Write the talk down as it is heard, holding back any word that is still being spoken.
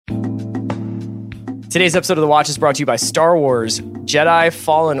Today's episode of The Watch is brought to you by Star Wars Jedi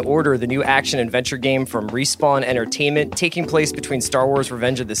Fallen Order, the new action-adventure game from Respawn Entertainment, taking place between Star Wars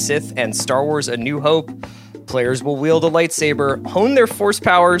Revenge of the Sith and Star Wars A New Hope. Players will wield a lightsaber, hone their force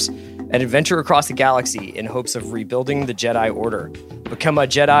powers, and adventure across the galaxy in hopes of rebuilding the Jedi Order. Become a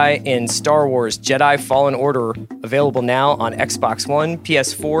Jedi in Star Wars Jedi Fallen Order, available now on Xbox One,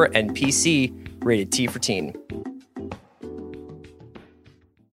 PS4, and PC, rated T for Teen.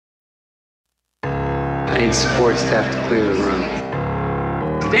 I need support staff to clear the room.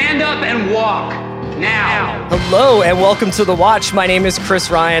 Stand up and walk, now. Hello and welcome to The Watch. My name is Chris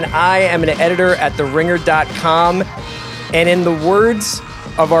Ryan. I am an editor at TheRinger.com. And in the words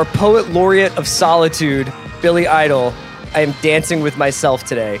of our poet laureate of solitude, Billy Idol, I am dancing with myself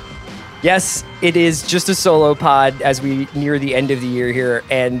today. Yes, it is just a solo pod as we near the end of the year here.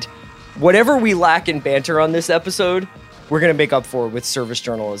 And whatever we lack in banter on this episode, we're going to make up for with service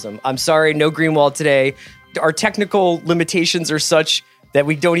journalism. I'm sorry, no Greenwald today. Our technical limitations are such that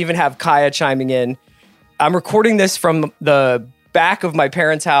we don't even have Kaya chiming in. I'm recording this from the back of my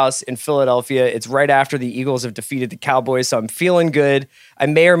parents' house in Philadelphia. It's right after the Eagles have defeated the Cowboys, so I'm feeling good. I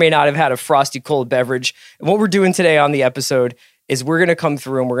may or may not have had a frosty cold beverage. And what we're doing today on the episode is we're going to come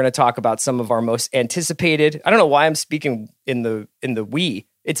through and we're going to talk about some of our most anticipated, I don't know why I'm speaking in the we.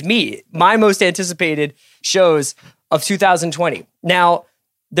 It's me. My most anticipated shows of 2020. Now,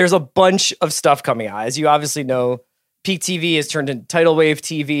 there's a bunch of stuff coming out. As you obviously know, Peak TV has turned into tidal wave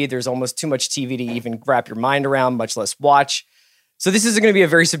TV. There's almost too much TV to even wrap your mind around, much less watch. So this is going to be a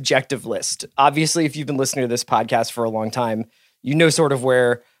very subjective list. Obviously, if you've been listening to this podcast for a long time, you know sort of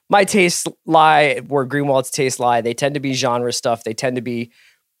where my tastes lie, where Greenwald's tastes lie. They tend to be genre stuff. They tend to be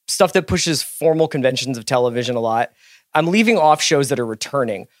stuff that pushes formal conventions of television a lot. I'm leaving off shows that are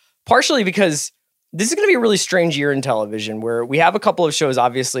returning, partially because this is going to be a really strange year in television where we have a couple of shows,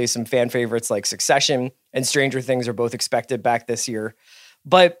 obviously some fan favorites like Succession and Stranger Things are both expected back this year,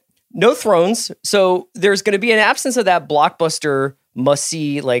 but no Thrones. So there's going to be an absence of that blockbuster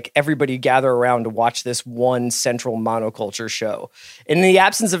must-see, like everybody gather around to watch this one central monoculture show. In the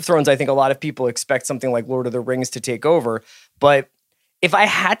absence of Thrones, I think a lot of people expect something like Lord of the Rings to take over. But if I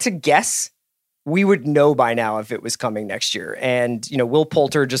had to guess, we would know by now if it was coming next year. And, you know, Will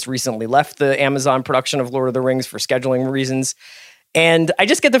Poulter just recently left the Amazon production of Lord of the Rings for scheduling reasons. And I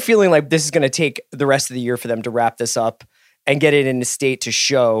just get the feeling like this is going to take the rest of the year for them to wrap this up and get it in a state to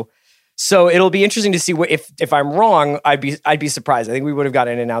show. So it'll be interesting to see what, if I'm wrong, I'd be surprised. I think we would have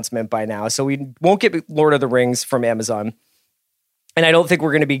gotten an announcement by now. So we won't get Lord of the Rings from Amazon. And I don't think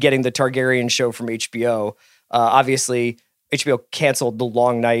we're going to be getting the Targaryen show from HBO. Obviously, HBO canceled The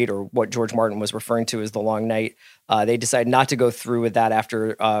Long Night, or what George Martin was referring to as The Long Night. They decided not to go through with that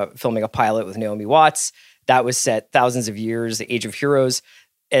after filming a pilot with Naomi Watts. That was set thousands of years, the Age of Heroes.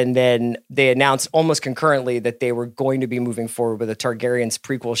 And then they announced almost concurrently that they were going to be moving forward with a Targaryens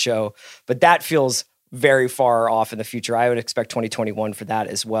prequel show. But that feels very far off in the future. I would expect 2021 for that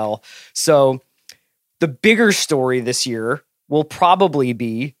as well. So the bigger story this year will probably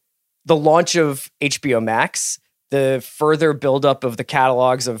be the launch of HBO Max, the further buildup of the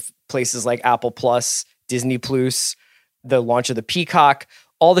catalogs of places like Apple Plus, Disney Plus, the launch of the Peacock,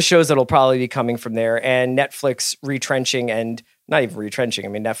 all the shows that'll probably be coming from there, and Netflix retrenching, and not even retrenching. I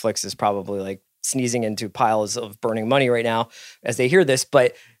mean, Netflix is probably like sneezing into piles of burning money right now as they hear this,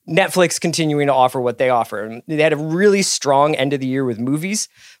 but Netflix continuing to offer what they offer. And they had a really strong end of the year with movies,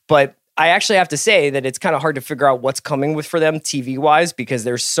 but I actually have to say that it's kind of hard to figure out what's coming for them TV-wise because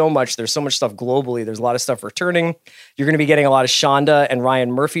there's so much stuff globally. There's a lot of stuff returning. You're going to be getting a lot of Shonda and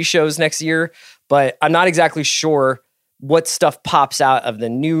Ryan Murphy shows next year, but I'm not exactly sure what stuff pops out of the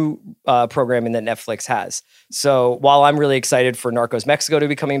new programming that Netflix has. So while I'm really excited for Narcos Mexico to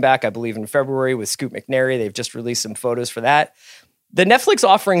be coming back, I believe in February with Scoot McNairy, they've just released some photos for that. The Netflix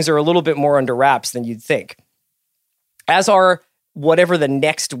offerings are a little bit more under wraps than you'd think, as are whatever the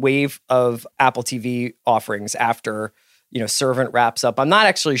next wave of Apple TV offerings after, you know, Servant wraps up. I'm not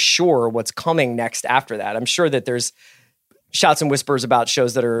actually sure what's coming next after that. I'm sure that there's shouts and whispers about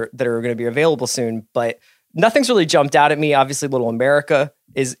shows that are going to be available soon, but nothing's really jumped out at me. Obviously, Little America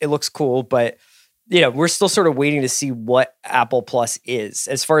it looks cool, but you know, we're still sort of waiting to see what Apple Plus is.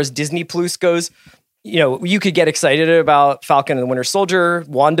 As far as Disney Plus goes, you know, you could get excited about Falcon and the Winter Soldier.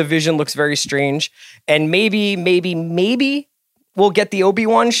 WandaVision looks very strange, and maybe we'll get the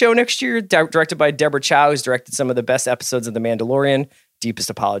Obi-Wan show next year, directed by Deborah Chow, who's directed some of the best episodes of The Mandalorian. Deepest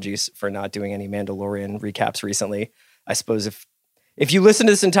apologies for not doing any Mandalorian recaps recently. I suppose if you listen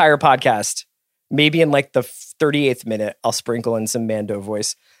to this entire podcast, maybe in like the 38th minute, I'll sprinkle in some Mando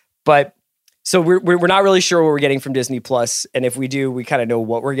voice. But So we're not really sure what we're getting from Disney Plus, and if we do, we kind of know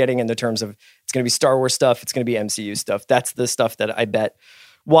what we're getting in the terms of it's going to be Star Wars stuff, it's going to be MCU stuff. That's the stuff that I bet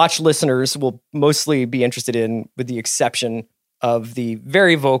Watch listeners will mostly be interested in, with the exception of the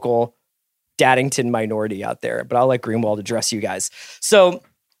very vocal Daddington minority out there. But I'll let Greenwald address you guys. So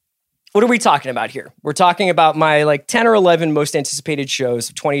what are we talking about here? We're talking about my like 10 or 11 most anticipated shows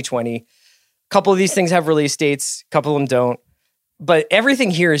of 2020. A couple of these things have release dates, a couple of them don't. But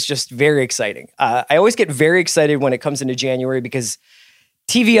everything here is just very exciting. I always get very excited when it comes into January because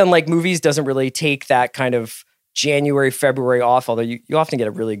TV, unlike movies, doesn't really take that kind of January, February off, although you often get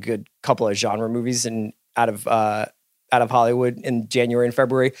a really good couple of genre movies out of Hollywood in January and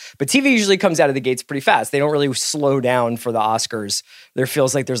February. But TV usually comes out of the gates pretty fast. They don't really slow down for the Oscars. There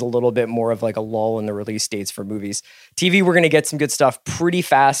feels like there's a little bit more of like a lull in the release dates for movies. TV, we're going to get some good stuff pretty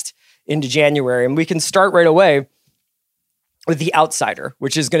fast into January. And we can start right away with The Outsider,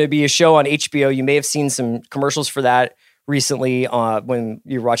 which is going to be a show on HBO. You may have seen some commercials for that recently when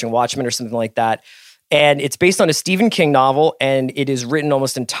you're watching Watchmen or something like that. And it's based on a Stephen King novel, and it is written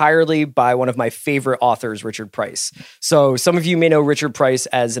almost entirely by one of my favorite authors, Richard Price. So some of you may know Richard Price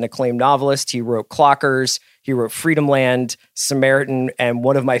as an acclaimed novelist. He wrote Clockers, he wrote Freedomland, Samaritan, and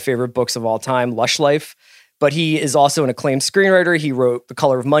one of my favorite books of all time, Lush Life. But he is also an acclaimed screenwriter. He wrote The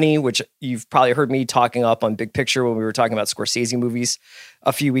Color of Money, which you've probably heard me talking up on Big Picture when we were talking about Scorsese movies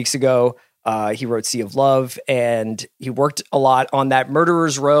a few weeks ago. He wrote Sea of Love, and he worked a lot on that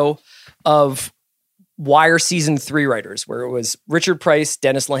Murderer's Row of Wire Season 3 writers, where it was Richard Price,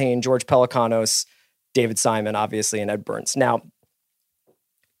 Dennis Lehane, George Pelecanos, David Simon, obviously, and Ed Burns. Now,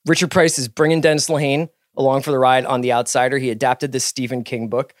 Richard Price is bringing Dennis Lehane along for the ride on The Outsider. He adapted this Stephen King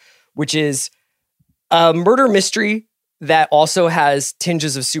book, which is a murder mystery that also has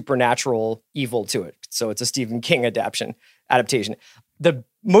tinges of supernatural evil to it. So it's a Stephen King adaptation. The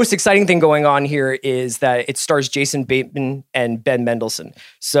most exciting thing going on here is that it stars Jason Bateman and Ben Mendelsohn.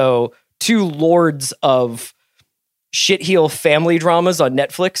 So two lords of shitheel family dramas on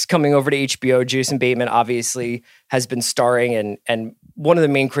Netflix coming over to HBO. Jason Bateman obviously has been starring and one of the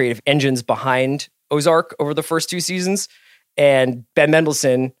main creative engines behind Ozark over the first 2 seasons. And Ben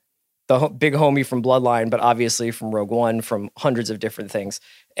Mendelsohn, the big homie from Bloodline, but obviously from Rogue One, from hundreds of different things,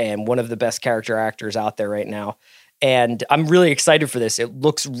 and one of the best character actors out there right now. And I'm really excited for this. It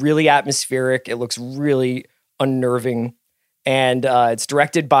looks really atmospheric. It looks really unnerving. And it's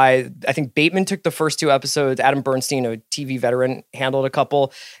directed by, I think Bateman took the first 2 episodes. Adam Bernstein, a TV veteran, handled a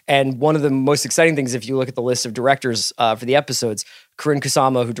couple. And one of the most exciting things, if you look at the list of directors for the episodes, Corinne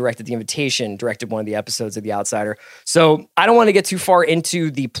Kusama, who directed The Invitation, directed one of the episodes of The Outsider. So I don't want to get too far into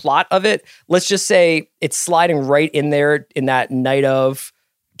the plot of it. Let's just say it's sliding right in there in that night of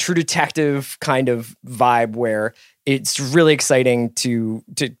True Detective kind of vibe where it's really exciting to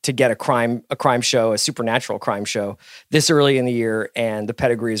get a crime show, a supernatural crime show this early in the year, and the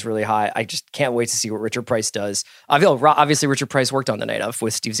pedigree is really high. I just can't wait to see what Richard Price does. Obviously, Richard Price worked on The Night Of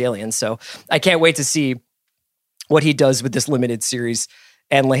with Steve's Aliens, so I can't wait to see what he does with this limited series.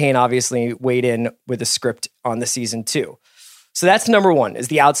 And Lehane obviously weighed in with a script on the season 2. So that's number 1, is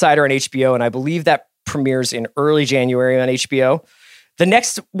The Outsider on HBO, and I believe that premieres in early January on HBO. The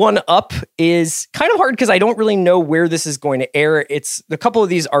next one up is kind of hard because I don't really know where this is going to air. A couple of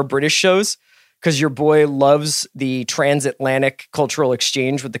these are British shows because your boy loves the transatlantic cultural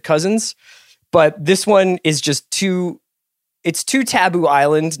exchange with the cousins. But this one is just too taboo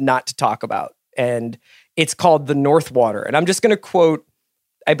island not to talk about. And it's called The Northwater. And I'm just going to quote,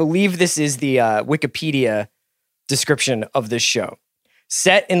 I believe this is the Wikipedia description of this show.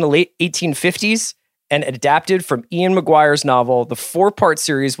 Set in the late 1850s, and adapted from Ian McGuire's novel, the 4-part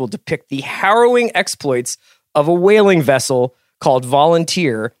series will depict the harrowing exploits of a whaling vessel called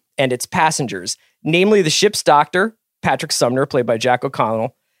Volunteer and its passengers, namely the ship's doctor, Patrick Sumner, played by Jack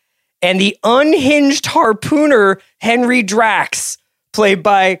O'Connell, and the unhinged harpooner, Henry Drax, played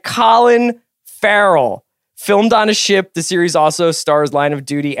by Colin Farrell. Filmed on a ship, the series also stars Line of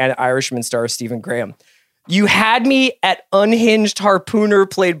Duty and Irishman star Stephen Graham. You had me at unhinged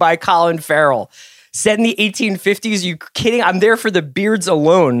harpooner, played by Colin Farrell. Set in the 1850s, you kidding? I'm there for the beards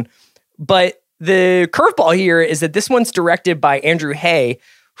alone. But the curveball here is that this one's directed by Andrew Hay,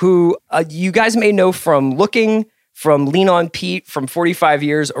 who you guys may know from Looking, from Lean on Pete, from 45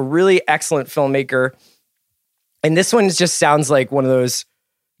 Years, a really excellent filmmaker. And this one just sounds like one of those,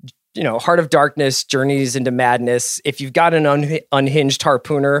 Heart of Darkness, Journeys into Madness. If you've got an unhinged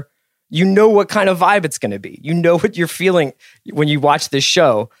harpooner, you know what kind of vibe it's going to be. You know what you're feeling when you watch this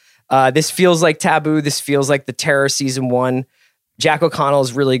show. This feels like Taboo. This feels like The Terror season 1. Jack O'Connell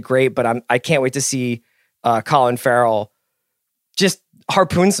is really great, but I can't wait to see Colin Farrell just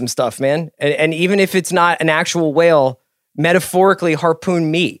harpoon some stuff, man. And even if it's not an actual whale, metaphorically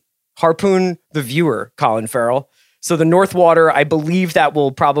harpoon me. Harpoon the viewer, Colin Farrell. So the North Water, I believe that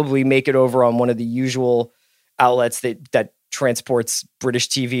will probably make it over on one of the usual outlets that transports British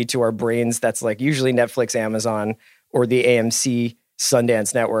TV to our brains. That's like usually Netflix, Amazon, or the AMC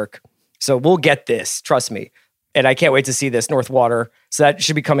Sundance Network. So we'll get this, trust me. And I can't wait to see this North Water. So that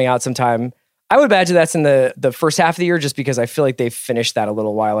should be coming out sometime. I would imagine that's in the first half of the year, just because I feel like they finished that a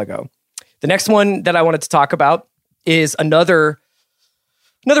little while ago. The next one that I wanted to talk about is another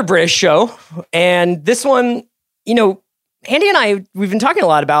British show. And this one, you know, Andy and I, we've been talking a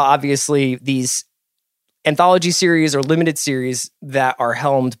lot about, obviously, these anthology series or limited series that are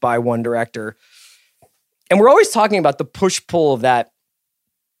helmed by one director. And we're always talking about the push-pull of that.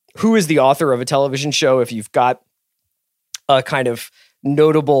 Who is the author of a television show? If you've got a kind of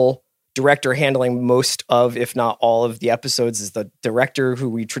notable director handling most of, if not all of the episodes, is the director who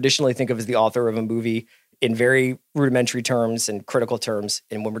we traditionally think of as the author of a movie in very rudimentary terms and critical terms.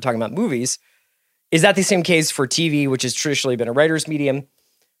 And when we're talking about movies, is that the same case for TV, which has traditionally been a writer's medium?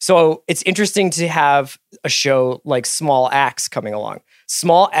 So it's interesting to have a show like Small Axe coming along.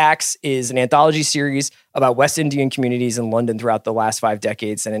 Small Axe is an anthology series about West Indian communities in London throughout the last 5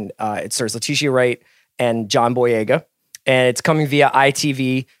 decades. And it stars Letitia Wright and John Boyega. And it's coming via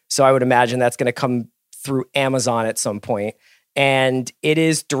ITV. So I would imagine that's going to come through Amazon at some point. And it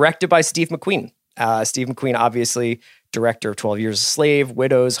is directed by Steve McQueen. Steve McQueen, obviously, director of 12 Years a Slave,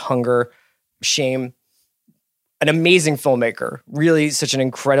 Widows, Hunger, Shame. An amazing filmmaker, really such an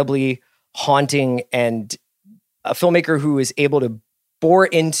incredibly haunting and a filmmaker who is able to bore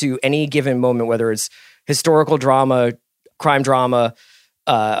into any given moment, whether it's historical drama, crime drama,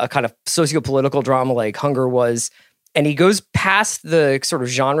 a kind of socio-political drama like Hunger was. And he goes past the sort of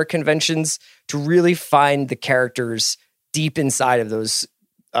genre conventions to really find the characters deep inside of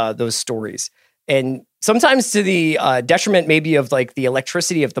those stories. And sometimes to the detriment maybe of like the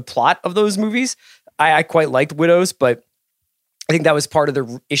electricity of the plot of those movies. I quite liked Widows, but I think that was part of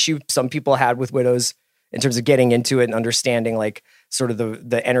the issue some people had with Widows in terms of getting into it and understanding like sort of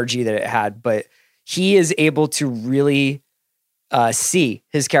the energy that it had. But he is able to really see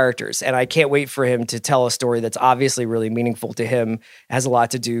his characters. And I can't wait for him to tell a story that's obviously really meaningful to him. It has a lot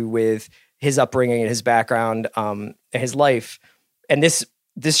to do with his upbringing and his background, and his life. And this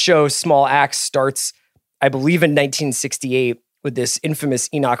show, Small Axe, starts, I believe, in 1968 with this infamous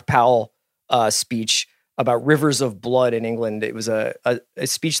Enoch Powell speech about rivers of blood in England. It was a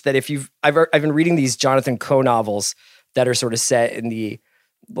speech that I've been reading these Jonathan Coe novels that are sort of set in the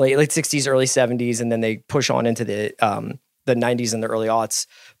late 60s, early 70s, and then they push on into the 90s and the early aughts.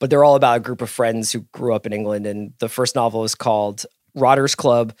 But they're all about a group of friends who grew up in England. And the first novel is called Rotters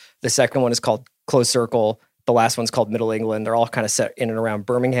Club. The second one is called Close Circle. The last one's called Middle England. They're all kind of set in and around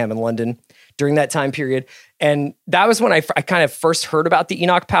Birmingham and London during that time period. And that was when I kind of first heard about the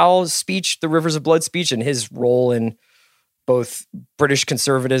Enoch Powell speech, the Rivers of Blood speech, and his role in both British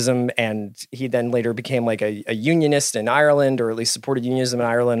conservatism. And he then later became like a unionist in Ireland, or at least supported unionism in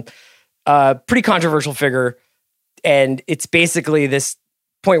Ireland. Pretty controversial figure. And it's basically this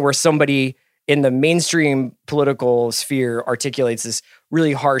point where somebody in the mainstream political sphere articulates this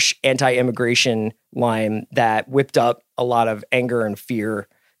really harsh anti-immigration line that whipped up a lot of anger and fear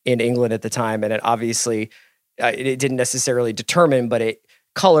in England at the time. And it obviously, it didn't necessarily determine, but it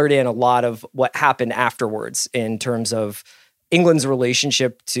colored in a lot of what happened afterwards in terms of England's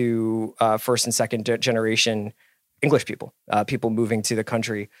relationship to first and second generation English people, people moving to the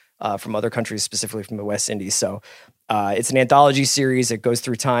country from other countries, specifically from the West Indies. So it's an anthology series. It goes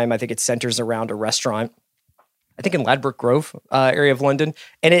through time. I think it centers around a restaurant, I think in Ladbroke Grove area of London.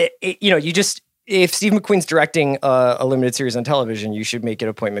 And if Steve McQueen's directing a limited series on television, you should make it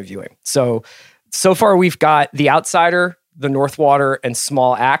appointment viewing. So far we've got The Outsider, The North Water, and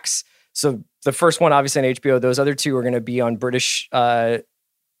Small Axe. So the first one, obviously on HBO, those other two are going to be on British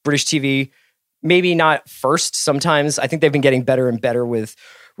TV. Maybe not first. Sometimes I think they've been getting better and better with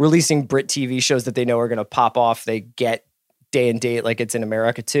releasing Brit TV shows that they know are going to pop off. They get day and date like it's in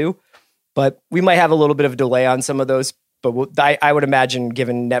America too. But we might have a little bit of a delay on some of those. But I would imagine,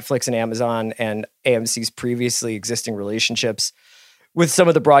 given Netflix and Amazon and AMC's previously existing relationships with some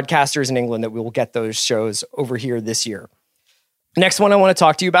of the broadcasters in England, that we will get those shows over here this year. Next one I want to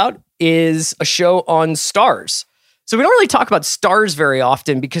talk to you about is a show on Starz. So we don't really talk about Starz very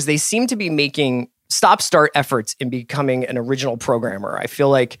often because they seem to be making stop-start efforts in becoming an original programmer. I feel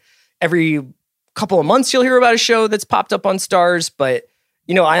like every couple of months you'll hear about a show that's popped up on Starz, but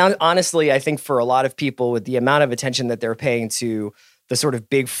I think for a lot of people, with the amount of attention that they're paying to the sort of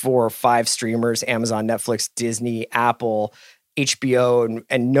big 4 or 5 streamers, Amazon, Netflix, Disney, Apple, HBO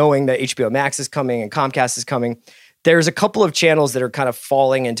and knowing that HBO Max is coming and Comcast is coming, there's a couple of channels that are kind of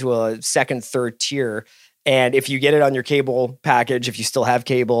falling into a second, third tier. And if you get it on your cable package, if you still have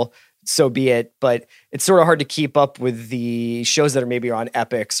cable, so be it. But it's sort of hard to keep up with the shows that are maybe on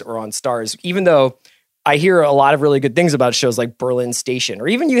Epix or on Stars, even though I hear a lot of really good things about shows like Berlin Station, or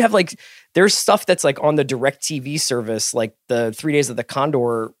even you have like, there's stuff that's like on the DirecTV service, like the 3 Days of the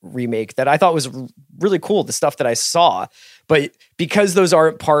Condor remake that I thought was really cool, the stuff that I saw. But because those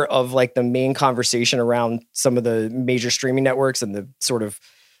aren't part of like the main conversation around some of the major streaming networks and the sort of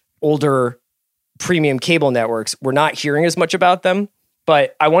older premium cable networks, we're not hearing as much about them.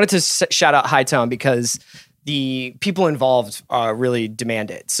 But I wanted to shout out Hightown because the people involved really demand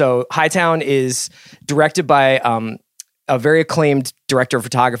it. So Hightown is directed by a very acclaimed director of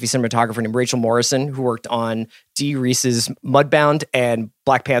photography, cinematographer named Rachel Morrison, who worked on Dee Reese's Mudbound and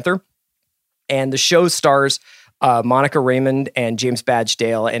Black Panther. And the show stars Monica Raymund and James Badge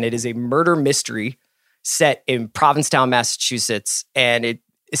Dale, and it is a murder mystery set in Provincetown, Massachusetts. And it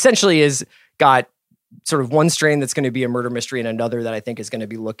essentially is got sort of one strain that's going to be a murder mystery and another that I think is going to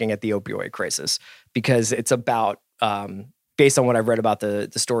be looking at the opioid crisis, because it's about, based on what I've read about the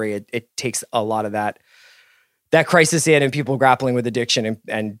story, it takes a lot of that crisis in and people grappling with addiction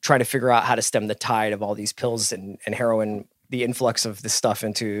and trying to figure out how to stem the tide of all these pills and heroin, the influx of this stuff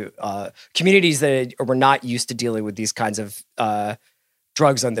into communities that were not used to dealing with these kinds of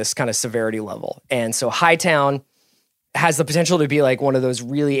drugs on this kind of severity level. And so Hightown has the potential to be like one of those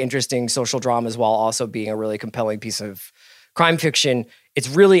really interesting social dramas while also being a really compelling piece of crime fiction. It's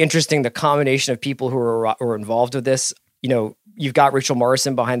really interesting, the combination of people who are involved with this. You know, you've got Rachel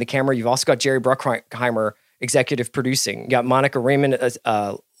Morrison behind the camera. You've also got Jerry Bruckheimer executive producing. You got Monica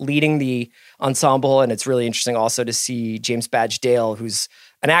Raymund leading the ensemble, and it's really interesting also to see James Badge Dale, who's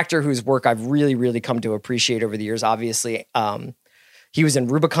an actor whose work I've really, really come to appreciate over the years. Obviously, he was in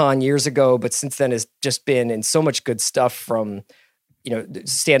Rubicon years ago, but since then has just been in so much good stuff from, you know,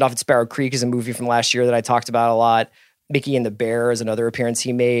 Standoff at Sparrow Creek is a movie from last year that I talked about a lot. Mickey and the Bear is another appearance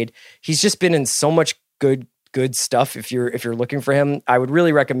he made. He's just been in so much good stuff. If you're looking for him, I would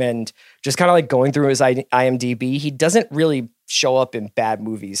really recommend just kind of like going through his IMDb. He doesn't really show up in bad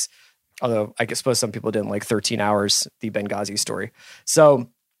movies, although I suppose some people didn't like 13 Hours, the Benghazi story. So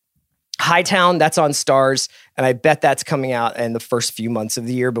Hightown, that's on Stars, and I bet that's coming out in the first few months of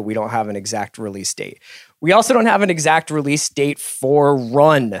the year, but we don't have an exact release date. We also don't have an exact release date for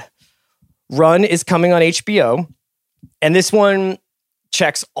Run. Run is coming on HBO, and this one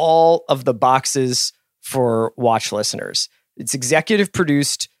checks all of the boxes for watch listeners. It's executive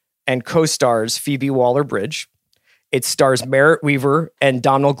produced and co-stars Phoebe Waller-Bridge. It stars Merritt Wever and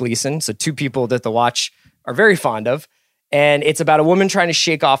Domhnall Gleeson, so two people that the Watch are very fond of. And it's about a woman trying to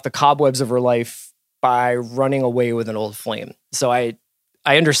shake off the cobwebs of her life by running away with an old flame. So I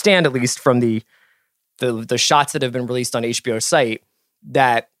understand, at least from the shots that have been released on HBO site,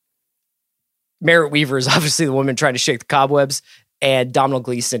 that Merritt Wever is obviously the woman trying to shake the cobwebs, and Domhnall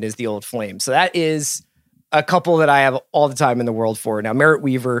Gleeson is the old flame. So that is a couple that I have all the time in the world for. Now, Merritt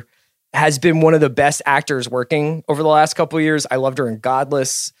Wever has been one of the best actors working over the last couple of years. I loved her in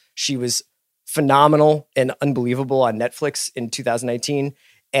Godless. She was phenomenal and unbelievable on Netflix in 2019.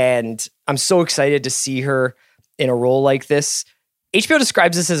 And I'm so excited to see her in a role like this. HBO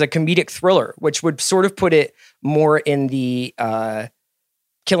describes this as a comedic thriller, which would sort of put it more in the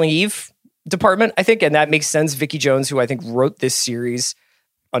Killing Eve department, I think. And that makes sense. Vicky Jones, who I think wrote this series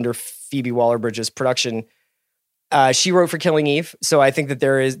under Phoebe Waller-Bridge's production, she wrote for Killing Eve. So I think that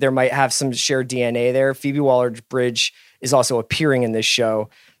there might have some shared DNA there. Phoebe Waller-Bridge is also appearing in this show.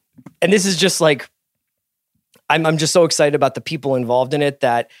 And this is just like, I'm just so excited about the people involved in it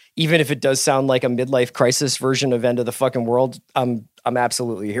that even if it does sound like a midlife crisis version of End of the Fucking World, I'm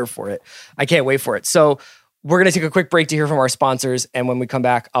absolutely here for it. I can't wait for it. So we're going to take a quick break to hear from our sponsors. And when we come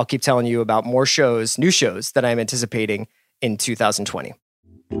back, I'll keep telling you about more shows, new shows that I'm anticipating in 2020.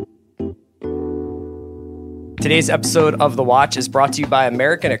 Today's episode of The Watch is brought to you by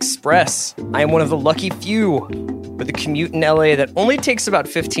American Express. I am one of the lucky few with a commute in LA that only takes about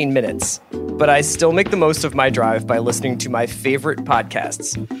 15 minutes, but I still make the most of my drive by listening to my favorite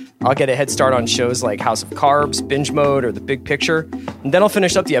podcasts. I'll get a head start on shows like House of Carbs, Binge Mode, or The Big Picture, and then I'll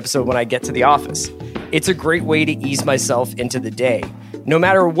finish up the episode when I get to the office. It's a great way to ease myself into the day. No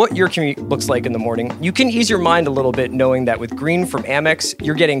matter what your commute looks like in the morning, you can ease your mind a little bit knowing that with Green from Amex,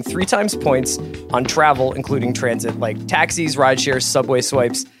 you're getting 3 times points on travel, including transit, like taxis, rideshares, subway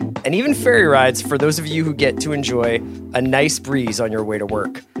swipes, and even ferry rides for those of you who get to enjoy a nice breeze on your way to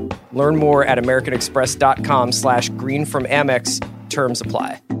work. Learn more at americanexpress.com/green from Amex. Terms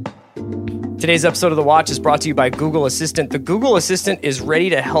apply. Today's episode of The Watch is brought to you by Google Assistant. The Google Assistant is ready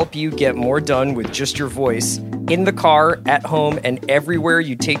to help you get more done with just your voice in the car, at home, and everywhere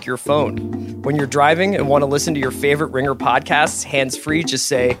you take your phone. When you're driving and want to listen to your favorite Ringer podcasts hands-free, just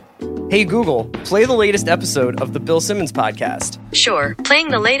say, "Hey Google, play the latest episode of the Bill Simmons podcast." Sure, playing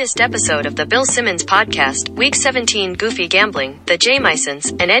the latest episode of the Bill Simmons podcast, Week 17 Goofy Gambling, The Jamisons,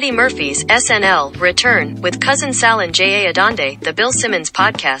 and Eddie Murphy's SNL return with Cousin Sal and J.A. Adonde, the Bill Simmons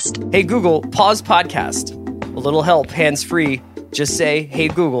podcast. Hey Google, pause podcast. A little help, hands-free. Just say, "Hey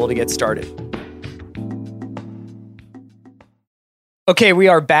Google" to get started. Okay, we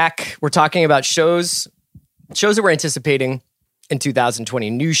are back. We're talking about shows that we're anticipating in 2020,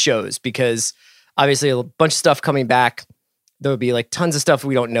 new shows, because obviously a bunch of stuff coming back. There would be like tons of stuff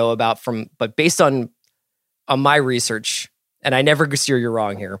we don't know about but based on my research, and I never steer you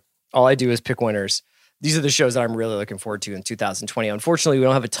wrong here. All I do is pick winners. These are the shows that I'm really looking forward to in 2020. Unfortunately, we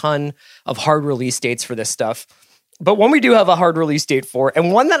don't have a ton of hard release dates for this stuff, but one we do have a hard release date for,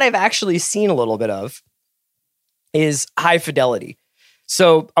 and one that I've actually seen a little bit of, is High Fidelity.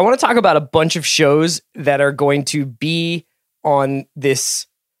 So I want to talk about a bunch of shows that are going to be on this.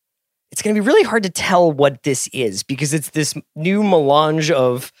 It's going to be really hard to tell what this is because it's this new melange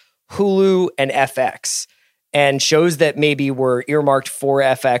of Hulu and FX, and shows that maybe were earmarked for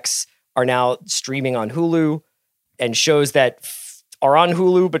FX are now streaming on Hulu, and shows that are on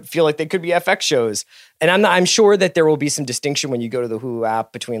Hulu but feel like they could be FX shows. And I'm sure that there will be some distinction when you go to the Hulu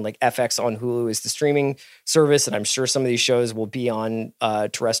app between like FX on Hulu is the streaming service, and I'm sure some of these shows will be on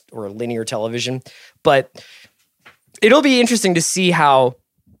terrestrial or linear television. But it'll be interesting to see how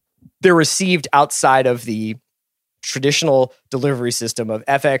they're received outside of the traditional delivery system of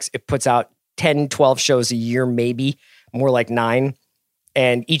FX. It puts out 10, 12 shows a year, maybe more like 9.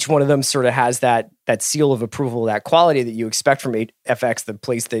 And each one of them sort of has that seal of approval, that quality that you expect from FX, the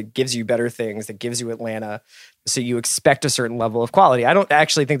place that gives you better things, that gives you Atlanta. So you expect a certain level of quality. I don't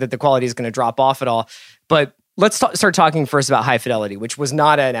actually think that the quality is going to drop off at all. But let's start talking first about High Fidelity, which was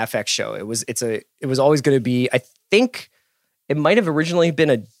not an FX show. It was always going to be, I think it might have originally been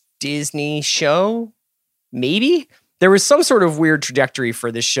a Disney show, maybe. There was some sort of weird trajectory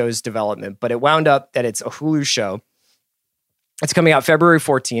for this show's development, but it wound up that it's a Hulu show. It's coming out February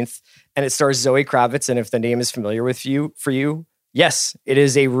 14th, and it stars Zoe Kravitz. And if the name is familiar for you, yes, it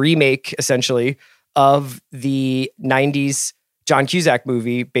is a remake, essentially, of the 90s John Cusack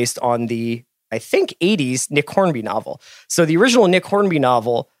movie based on the, I think, 80s Nick Hornby novel. So the original Nick Hornby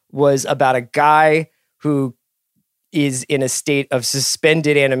novel was about a guy who is in a state of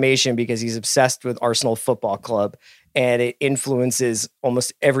suspended animation because he's obsessed with Arsenal Football Club, and it influences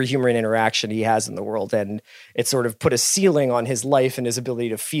almost every human interaction he has in the world. And it sort of put a ceiling on his life and his ability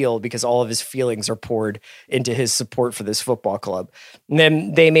to feel because all of his feelings are poured into his support for this football club. And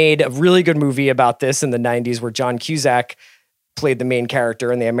then they made a really good movie about this in the 90s where John Cusack played the main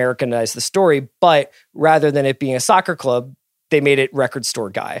character and they Americanized the story. But rather than it being a soccer club, they made it Record Store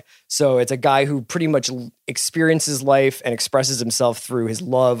Guy. So it's a guy who pretty much experiences life and expresses himself through his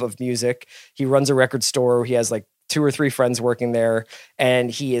love of music. He runs a record store. He has like 2 or 3 friends working there,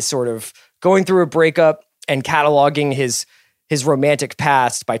 and he is sort of going through a breakup and cataloging his romantic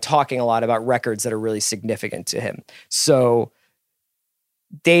past by talking a lot about records that are really significant to him. So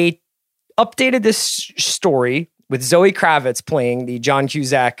they updated this story with Zoe Kravitz playing the John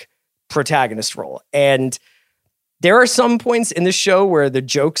Cusack protagonist role. And there are some points in the show where the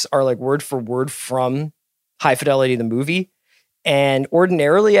jokes are like word for word from High Fidelity, the movie. And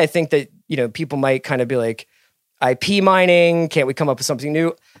ordinarily, I think that, people might kind of be like, IP mining, can't we come up with something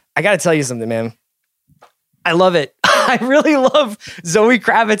new? I got to tell you something, man. I love it. I really love Zoe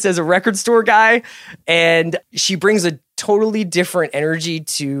Kravitz as a record store guy. And she brings a totally different energy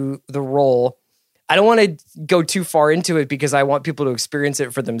to the role. I don't want to go too far into it because I want people to experience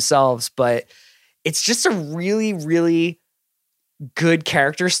it for themselves, but it's just a really, really good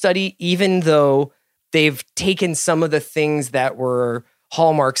character study, even though they've taken some of the things that were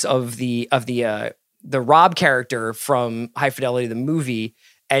hallmarks of the Rob character from High Fidelity, the movie,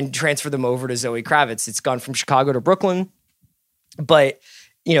 and transfer them over to Zoe Kravitz. It's gone from Chicago to Brooklyn, but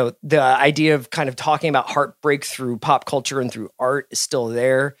the idea of kind of talking about heartbreak through pop culture and through art is still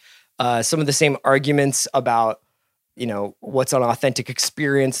there. Some of the same arguments about what's an authentic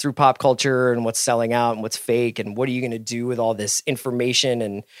experience through pop culture and what's selling out and what's fake, and what are you going to do with all this information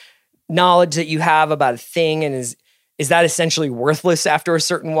and knowledge that you have about a thing, and is that essentially worthless after a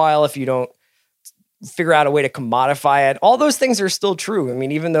certain while if you don't figure out a way to commodify it? All those things are still true. I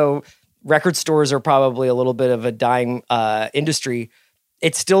mean, even though record stores are probably a little bit of a dying industry,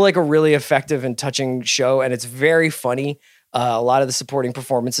 it's still like a really effective and touching show, and it's very funny. A lot of the supporting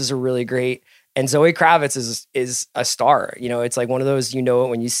performances are really great. And Zoe Kravitz is a star. You know, it's like one of those, you know it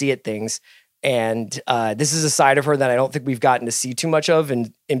when you see it things. And this is a side of her that I don't think we've gotten to see too much of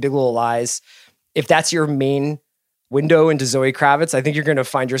in Big Little Lies. If that's your main window into Zoe Kravitz, I think you're going to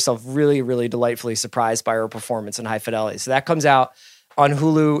find yourself really, really delightfully surprised by her performance in High Fidelity. So that comes out on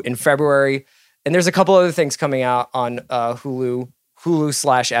Hulu in February. And there's a couple other things coming out on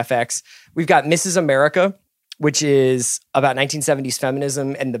Hulu/FX. We've got Mrs. America, which is about 1970s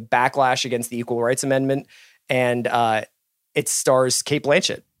feminism and the backlash against the Equal Rights Amendment. And it stars Cate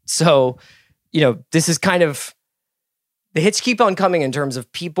Blanchett. So, you know, this is kind of, the hits keep on coming in terms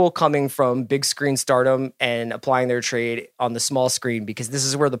of people coming from big screen stardom and applying their trade on the small screen, because this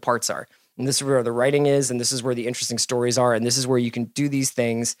is where the parts are. And this is where the writing is. And this is where the interesting stories are. And this is where you can do these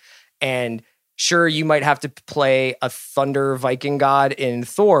things. And sure, you might have to play a thunder Viking god in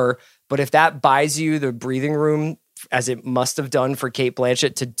Thor, but if that buys you the breathing room, as it must have done for Cate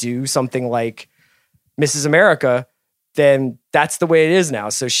Blanchett to do something like Mrs. America, then that's the way it is now.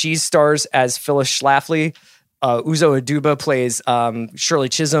 So she stars as Phyllis Schlafly. Uzo Aduba plays Shirley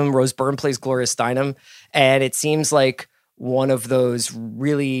Chisholm. Rose Byrne plays Gloria Steinem. And it seems like one of those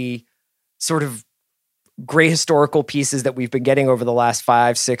really sort of great historical pieces that we've been getting over the last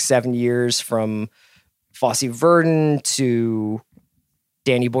 5, 6, 7 years, from Fosse Verdon to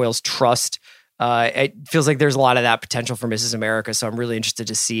Danny Boyle's Trust. It feels like there's a lot of that potential for Mrs. America. So I'm really interested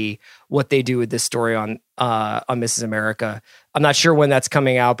to see what they do with this story on Mrs. America. I'm not sure when that's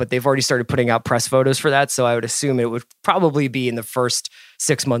coming out, but they've already started putting out press photos for that. So I would assume it would probably be in the first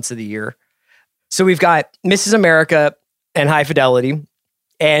 6 months of the year. So we've got Mrs. America and High Fidelity,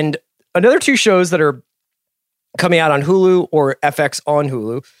 and another 2 shows that are coming out on Hulu or FX on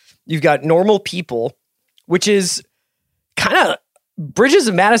Hulu. You've got Normal People, which is kind of Bridges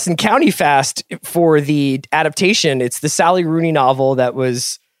of Madison County fast for the adaptation. It's the Sally Rooney novel that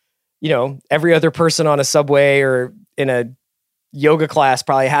was, you know, every other person on a subway or in a yoga class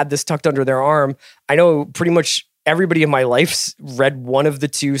probably had this tucked under their arm. I know pretty much everybody in my life's read one of the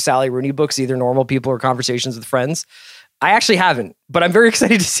 2 Sally Rooney books, either Normal People or Conversations with Friends. I actually haven't, but I'm very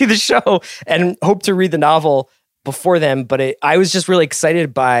excited to see the show and hope to read the novel before then. But I was just really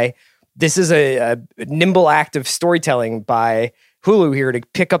excited by, this is a nimble act of storytelling by Hulu here to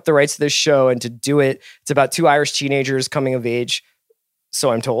pick up the rights to this show and to do it. It's about 2 Irish teenagers coming of age,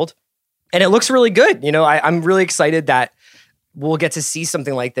 so I'm told. And it looks really good. You know, I'm really excited that we'll get to see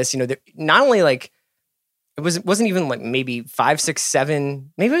something like this. You know, not only like, it wasn't even like maybe 5, 6,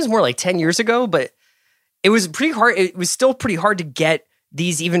 7, maybe it was more like 10 years ago, but it was pretty hard. It was still pretty hard to get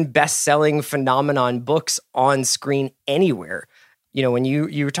these even best-selling phenomenon books on screen anywhere. You know, when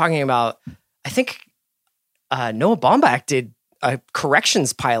you were talking about, I think Noah Baumbach did a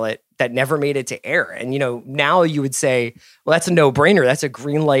corrections pilot that never made it to air. And, you know, now you would say, well, that's a no-brainer. That's a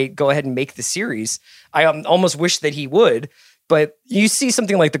green light. Go ahead and make the series. I almost wish that he would. But you see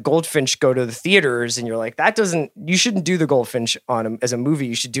something like The Goldfinch go to the theaters and you're like, you shouldn't do The Goldfinch as a movie.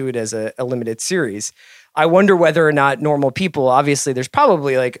 You should do it as a limited series. I wonder whether or not Normal People, obviously there's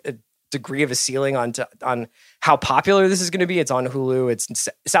probably like a degree of a ceiling on how popular this is going to be. It's on Hulu. It's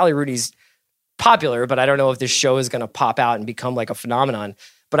Sally Rooney's popular, but I don't know if this show is going to pop out and become like a phenomenon.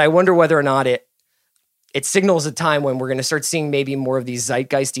 But I wonder whether or not it signals a time when we're going to start seeing maybe more of these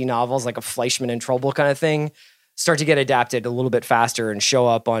zeitgeisty novels, like a Fleischman in Trouble kind of thing, start to get adapted a little bit faster and show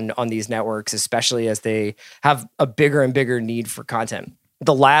up on these networks, especially as they have a bigger and bigger need for content.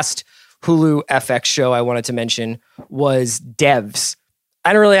 The last Hulu FX show I wanted to mention was Devs.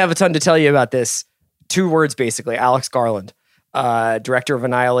 I don't really have a ton to tell you about this. 2 words, basically. Alex Garland, director of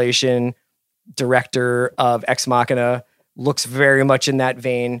Annihilation, director of Ex Machina, looks very much in that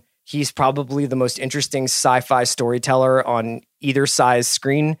vein. He's probably the most interesting sci-fi storyteller on either side's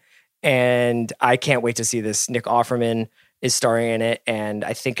screen. And I can't wait to see this. Nick Offerman is starring in it. And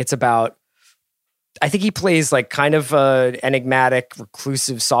I think he plays like kind of an enigmatic,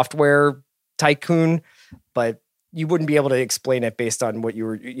 reclusive software tycoon, but you wouldn't be able to explain it based on what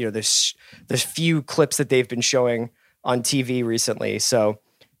there's few clips that they've been showing on TV recently. So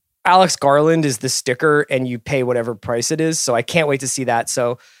Alex Garland is the sticker and you pay whatever price it is. So I can't wait to see that.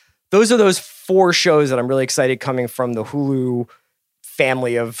 So those are those 4 shows that I'm really excited coming from the Hulu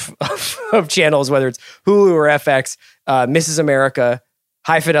family of channels, whether it's Hulu or FX, Mrs. America,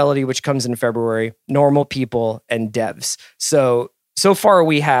 High Fidelity, which comes in February, Normal People, and Devs. So far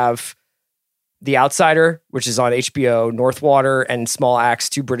we have The Outsider, which is on HBO, Northwater, and Small Axe,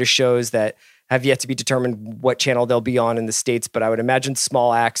 2 British shows that have yet to be determined what channel they'll be on in the States, but I would imagine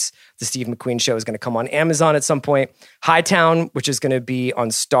Small Axe, the Steve McQueen show, is going to come on Amazon at some point. Hightown, which is going to be on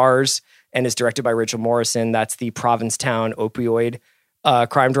Starz and is directed by Rachel Morrison. That's the Provincetown opioid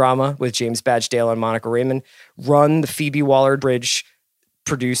crime drama with James Badge-Dale and Monica Raymond. Run, the Phoebe Waller-Bridge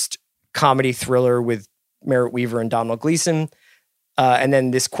produced comedy thriller with Merritt Weaver and Domhnall Gleeson. And then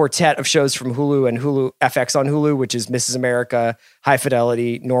this quartet of shows from Hulu and Hulu FX on Hulu, which is Mrs. America, High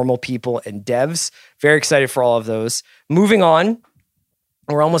Fidelity, Normal People, and Devs. Very excited for all of those. Moving on,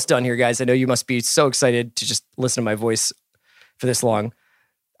 we're almost done here, guys. I know you must be so excited to just listen to my voice for this long.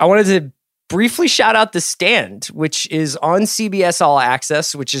 I wanted to briefly shout out The Stand, which is on CBS All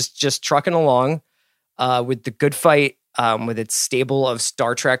Access, which is just trucking along with The Good Fight, with its stable of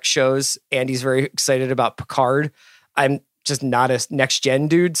Star Trek shows. Andy's very excited about Picard. I'm just not a next-gen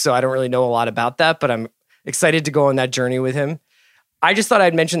dude, so I don't really know a lot about that, but I'm excited to go on that journey with him. I just thought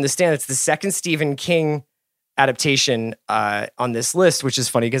I'd mention The Stand. It's the second Stephen King adaptation on this list, which is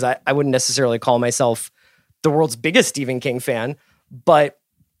funny because I wouldn't necessarily call myself the world's biggest Stephen King fan, but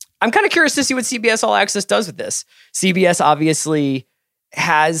I'm kind of curious to see what CBS All Access does with this. CBS obviously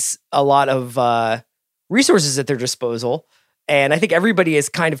has a lot of resources at their disposal, and I think everybody is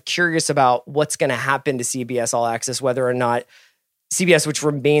kind of curious about what's going to happen to CBS All Access, whether or not CBS, which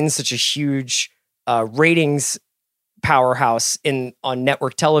remains such a huge ratings powerhouse on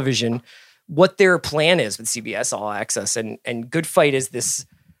network television, what their plan is with CBS All Access. And Good Fight is this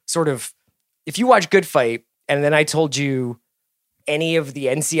sort of, if you watch Good Fight, and then I told you any of the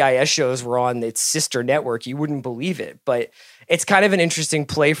NCIS shows were on its sister network, you wouldn't believe it. But it's kind of an interesting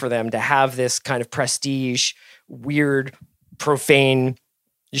play for them to have this kind of prestige, weird, profane,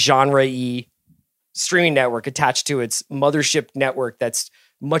 genre-y streaming network attached to its mothership network that's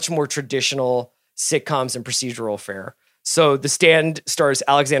much more traditional sitcoms and procedural fare. So The Stand stars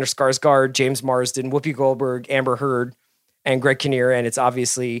Alexander Skarsgård, James Marsden, Whoopi Goldberg, Amber Heard, and Greg Kinnear, and it's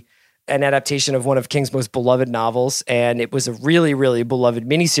obviously an adaptation of one of King's most beloved novels, and it was a really, really beloved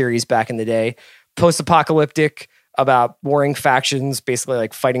miniseries back in the day. Post-apocalyptic, about warring factions, basically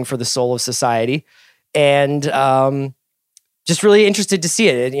like fighting for the soul of society. And just really interested to see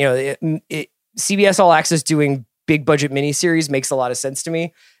it. CBS All Access doing big budget miniseries makes a lot of sense to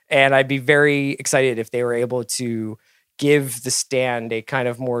me. And I'd be very excited if they were able to give The Stand a kind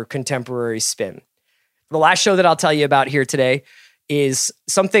of more contemporary spin. The last show that I'll tell you about here today is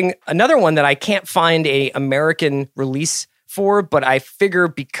another one that I can't find a American release for, but I figure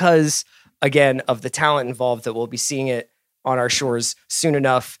because, again, of the talent involved that we'll be seeing it on our shores soon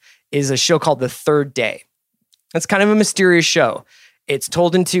enough, is a show called The Third Day. It's kind of a mysterious show. It's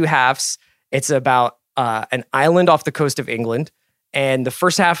told in two halves. It's about an island off the coast of England. And the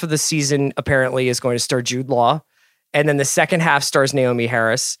first half of the season apparently is going to star Jude Law. And then the second half stars Naomi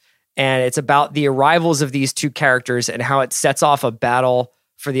Harris. And it's about the arrivals of these two characters and how it sets off a battle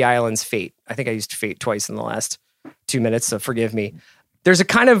for the island's fate. I think I used fate twice in the last 2 minutes, so forgive me. There's a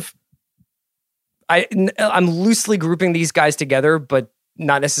kind of, I'm loosely grouping these guys together, but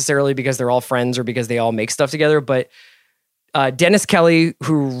not necessarily because they're all friends or because they all make stuff together. But Dennis Kelly,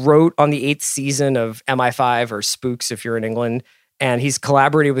 who wrote on the 8th season of MI5 or Spooks, if you're in England, and he's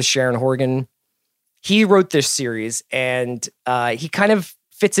collaborated with Sharon Horgan. He wrote this series, and he kind of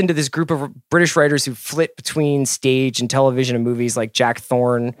fits into this group of British writers who flit between stage and television and movies like Jack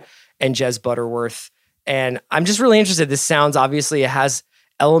Thorne and Jez Butterworth. And I'm just really interested. This sounds, obviously, it has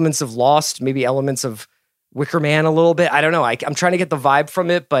elements of Lost, maybe elements of Wicker Man a little bit. I don't know. I'm trying to get the vibe from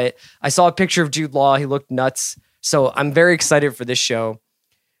it, but I saw a picture of Jude Law. He looked nuts. So I'm very excited for this show.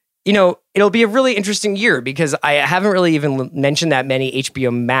 It'll be a really interesting year because I haven't really even mentioned that many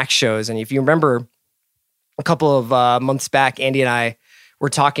HBO Max shows. And if you remember a couple of months back, Andy and I were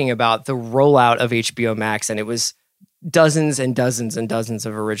talking about the rollout of HBO Max, and it was dozens and dozens and dozens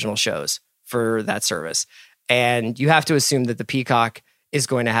of original shows for that service. And you have to assume that the Peacock is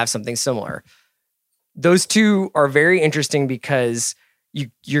going to have something similar. Those two are very interesting because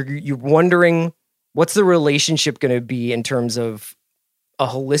you're wondering what's the relationship going to be in terms of a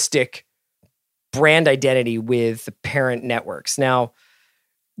holistic brand identity with the parent networks. Now,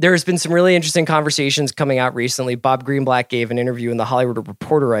 there's been some really interesting conversations coming out recently. Bob Greenblatt gave an interview in The Hollywood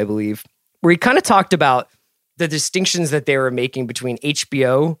Reporter, I believe, where he kind of talked about the distinctions that they were making between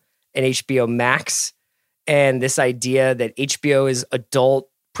HBO and HBO Max, and this idea that HBO is adult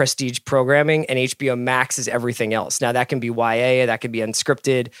prestige programming and HBO Max is everything else. Now, that can be YA, that can be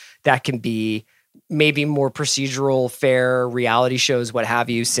unscripted, that can be maybe more procedural, fair reality shows, what have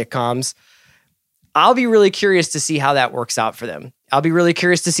you, sitcoms. I'll be really curious to see how that works out for them. I'll be really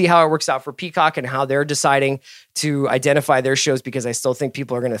curious to see how it works out for Peacock and how they're deciding to identify their shows, because I still think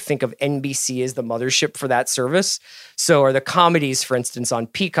people are going to think of NBC as the mothership for that service. So are the comedies, for instance, on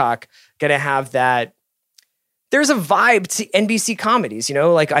Peacock going to have that? There's a vibe to NBC comedies,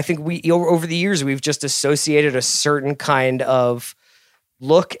 like I think over the years, we've just associated a certain kind of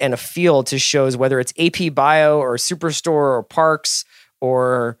look and a feel to shows, whether it's AP Bio or Superstore or Parks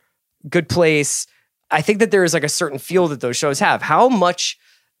or Good Place. I think that there is like a certain feel that those shows have. How much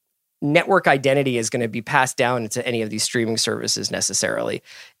network identity is going to be passed down into any of these streaming services necessarily?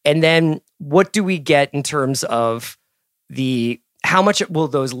 And then what do we get in terms of how much will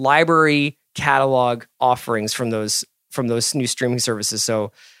those library catalog offerings from those new streaming services?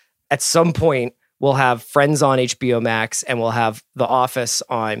 So at some point we'll have Friends on HBO Max and we'll have The Office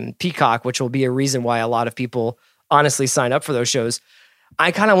on Peacock, which will be a reason why a lot of people honestly sign up for those shows.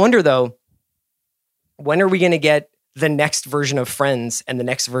 I kind of wonder though, when are we going to get the next version of Friends and the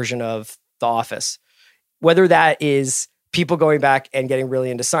next version of The Office? Whether that is people going back and getting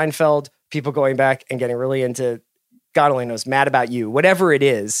really into Seinfeld, people going back and getting really into, God only knows, Mad About You, whatever it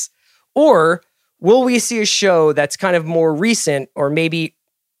is. Or will we see a show that's kind of more recent, or maybe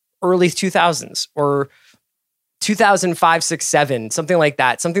early 2000s or 2005, 6, 7, something like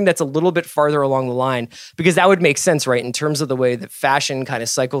that, something that's a little bit farther along the line, because that would make sense, right? In terms of the way that fashion kind of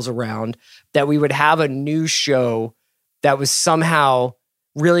cycles around, that we would have a new show that was somehow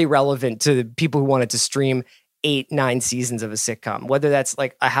really relevant to the people who wanted to stream 8, 9 seasons of a sitcom, whether that's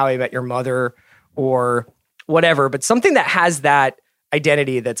like a How I Met Your Mother or whatever, but something that has that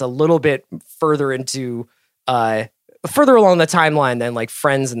identity that's a little bit further into, further along the timeline than like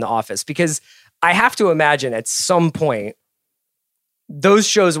Friends and The Office, because I have to imagine at some point those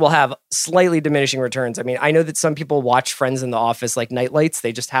shows will have slightly diminishing returns. I mean, I know that some people watch Friends and The Office like nightlights.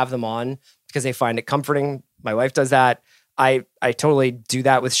 They just have them on because they find it comforting. My wife does that. I totally do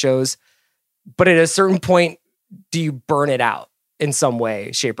that with shows. But at a certain point, do you burn it out in some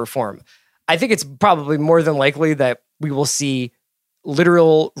way, shape, or form? I think it's probably more than likely that we will see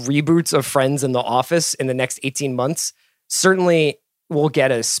literal reboots of Friends and The Office in the next 18 months. Certainly we'll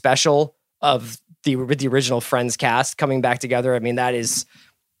get a special of the original Friends cast coming back together. I mean, that is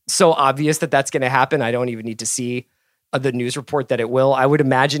so obvious that that's going to happen. I don't even need to see the news report that it will. I would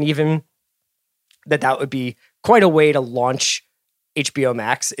imagine even that would be quite a way to launch HBO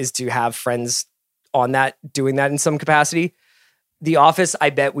Max, is to have Friends on that, doing that in some capacity. The Office,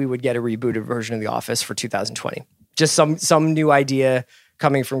 I bet we would get a rebooted version of The Office for 2020. Just some new idea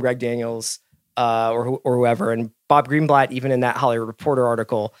coming from Greg Daniels or whoever. And Bob Greenblatt, even in that Hollywood Reporter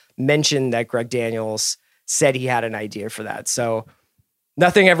article, mentioned that Greg Daniels said he had an idea for that. So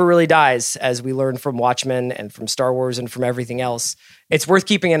nothing ever really dies, as we learned from Watchmen and from Star Wars and from everything else. It's worth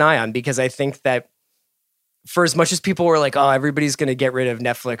keeping an eye on, because I think that for as much as people were like, oh, everybody's going to get rid of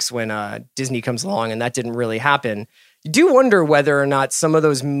Netflix when Disney comes along, and that didn't really happen, you do wonder whether or not some of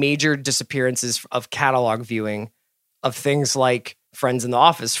those major disappearances of catalog viewing of things like Friends and The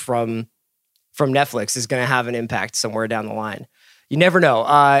Office from Netflix is going to have an impact somewhere down the line. You never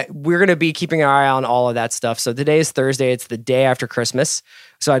know. We're going to be keeping our eye on all of that stuff. So today is Thursday. It's the day after Christmas.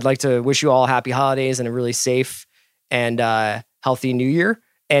 So I'd like to wish you all happy holidays and a really safe and healthy New Year.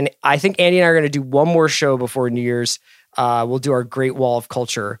 And I think Andy and I are going to do one more show before New Year's. We'll do our Great Wall of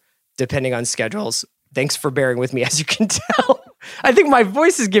Culture, depending on schedules. Thanks for bearing with me. As you can tell, I think my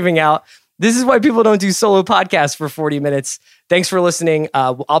voice is giving out. This is why people don't do solo podcasts for 40 minutes. Thanks for listening.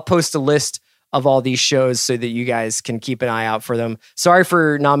 I'll post a list of all these shows so that you guys can keep an eye out for them. Sorry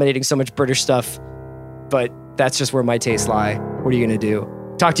for nominating so much British stuff, but that's just where my tastes lie. What are you going to do?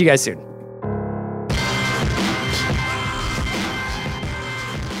 Talk to you guys soon.